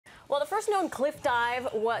Well, the first known cliff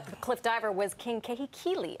diver was King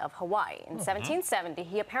Kahekili of Hawaii. In 1770,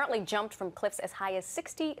 he apparently jumped from cliffs as high as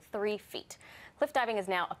 63 feet. Cliff diving is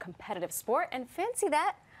now a competitive sport, and fancy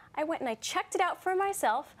that, I went and I checked it out for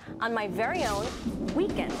myself on my very own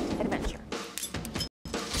weekend adventure.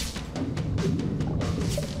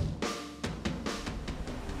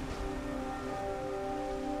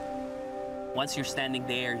 Once you're standing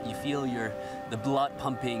there, you feel the blood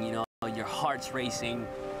pumping, your heart's racing.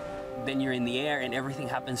 Then you're in the air and everything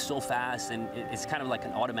happens so fast, and it's kind of like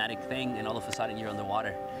an automatic thing, and all of a sudden you're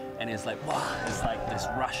underwater. And it's like, wow, it's like this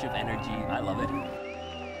rush of energy. I love it.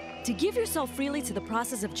 To give yourself freely to the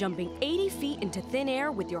process of jumping 80 feet into thin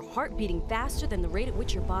air with your heart beating faster than the rate at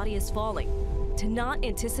which your body is falling. To not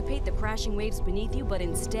anticipate the crashing waves beneath you, but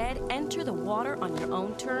instead enter the water on your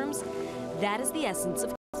own terms, that is the essence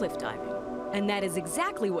of cliff diving. And that is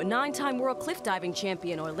exactly what 9-time world cliff diving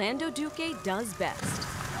champion Orlando Duque does best.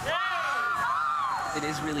 It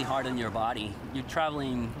is really hard on your body. You're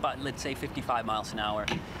traveling about, let's say, 55 miles an hour.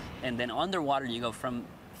 And then underwater, you go from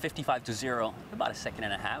 55 to 0 in about a second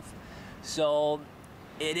and a half. So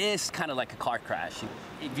it is kind of like a car crash.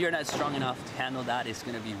 If you're not strong enough to handle that, it's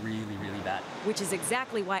going to be really, really bad. Which is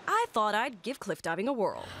exactly why I thought I'd give cliff diving a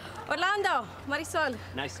whirl. Orlando, Marysol.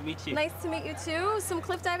 Nice to meet you. Nice to meet you too. Some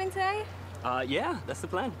cliff diving today? Yeah, that's the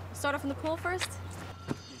plan. Start off in the pool first?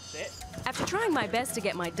 You sit. After trying my best to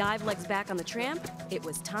get my dive legs back on the tramp, it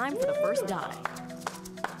was time for the first dive.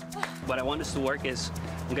 What I want us to work is,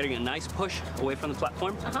 I'm getting a nice push away from the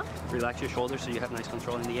platform. Relax your shoulders so you have nice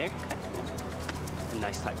control in the air. A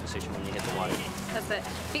nice tight position when you hit the water. That's it.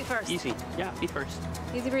 Feet first. Easy. Yeah, feet first.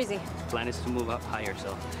 Easy breezy. Plan is to move up higher,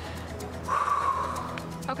 so.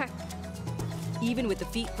 Okay. Even with the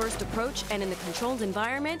feet first approach and in the controlled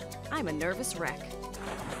environment, I'm a nervous wreck.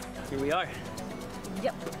 Here we are.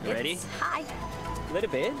 Yep. You ready? It's high. A little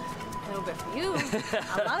bit. A little bit for you.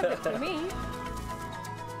 A lot of it for me.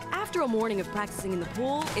 After a morning of practicing in the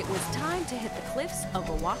pool, it was time to hit the cliffs of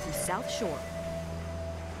Oahu's South Shore.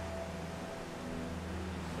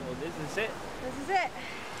 So this is it. This is it.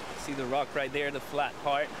 See the rock right there, the flat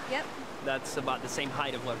part? Yep. That's about the same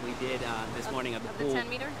height of what we did this morning at the pool. The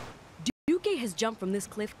 10-meter? Duque has jumped from this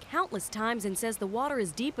cliff countless times and says the water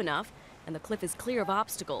is deep enough and the cliff is clear of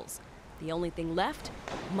obstacles. The only thing left,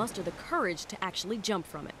 muster the courage to actually jump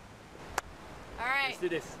from it. All right. Let's do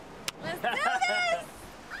this. Let's do this!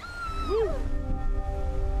 3,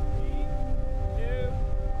 2,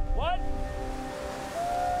 1.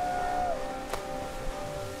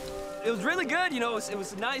 It was really good, it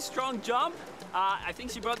was a nice, strong jump. I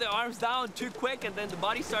think she brought the arms down too quick, and then the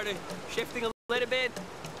body started shifting a little bit.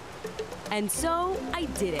 And so, I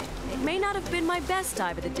did it. It may not have been my best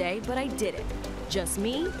dive of the day, but I did it. Just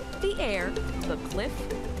me, the air, the cliff,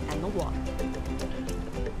 and the water.